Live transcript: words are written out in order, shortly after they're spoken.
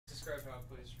describe how it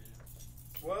plays for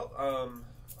you. Well,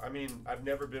 I mean, I've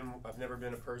never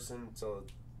been a person to,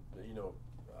 you know,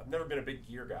 I've never been a big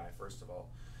gear guy, first of all,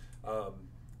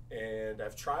 and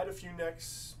I've tried a few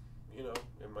necks, you know,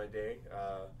 in my day.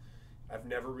 I've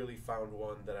never really found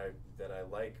one that I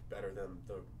like better than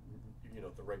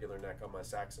the regular neck on my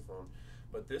saxophone.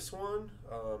 But this one,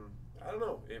 I don't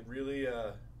know. It really,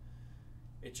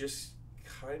 it just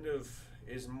kind of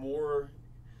is more.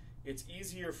 It's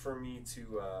easier for me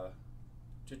to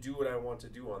do what I want to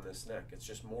do on this neck. It's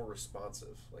just more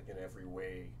responsive, like in every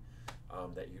way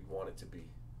that you'd want it to be.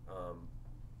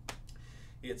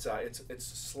 It's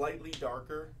slightly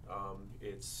darker.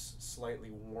 It's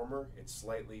slightly warmer. It's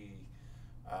slightly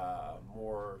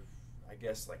more, I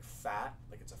guess, like fat.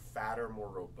 Like it's a fatter, more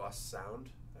robust sound,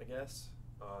 I guess.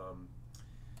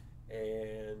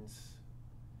 And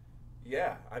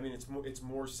yeah, I mean, it's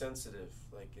more sensitive.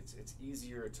 Like it's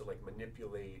easier to like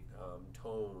manipulate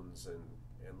tones and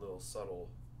little subtle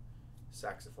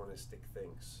saxophonistic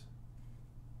things,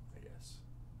 I guess.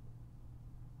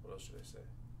 What else should I say?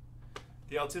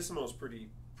 The altissimo is pretty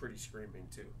screaming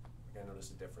too. Like I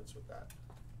noticed a difference with that.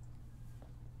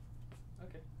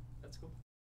 Okay, that's cool.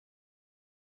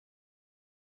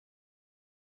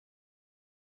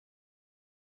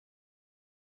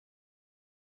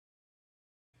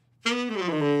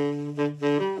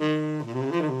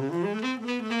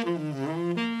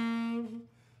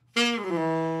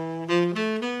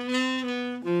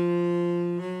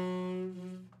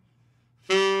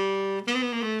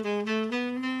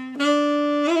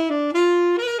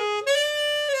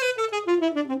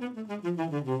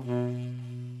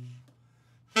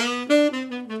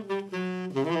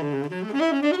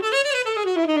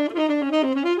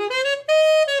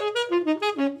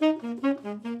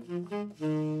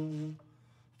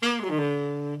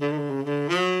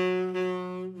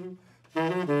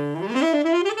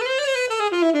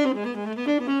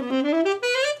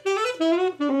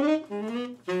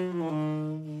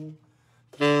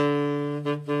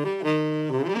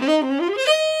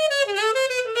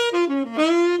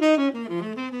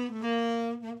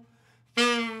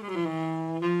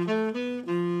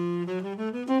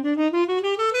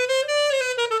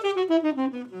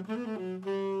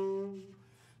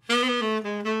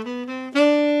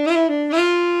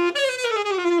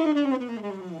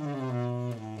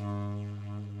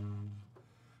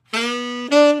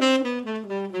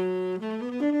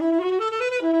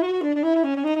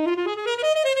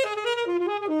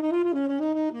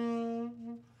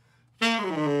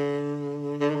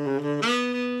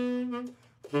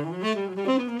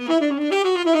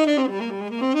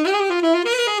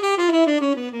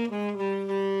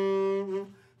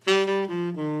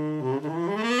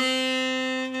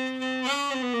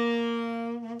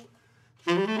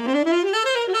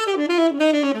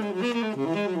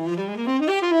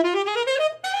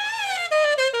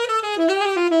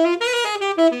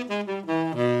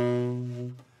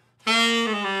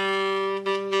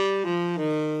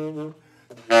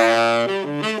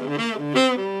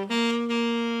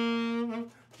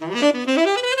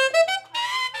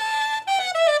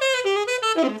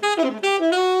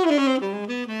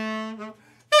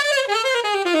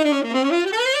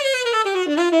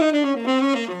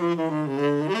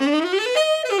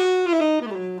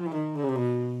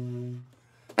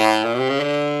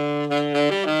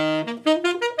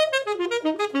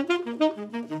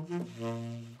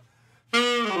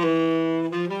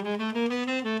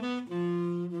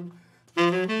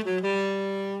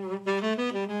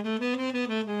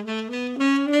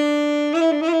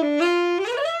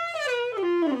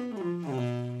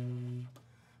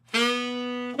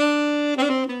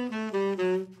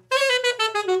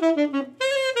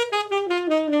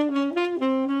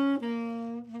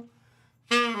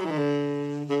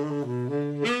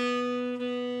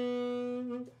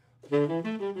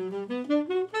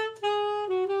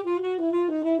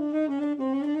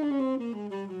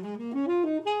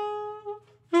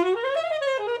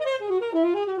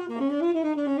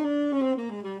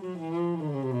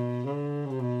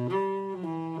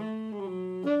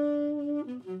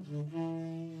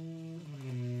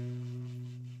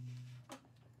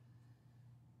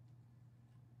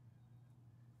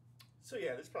 So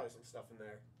yeah, there's probably some stuff in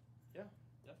there. Yeah,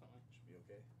 definitely. Should be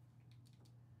okay.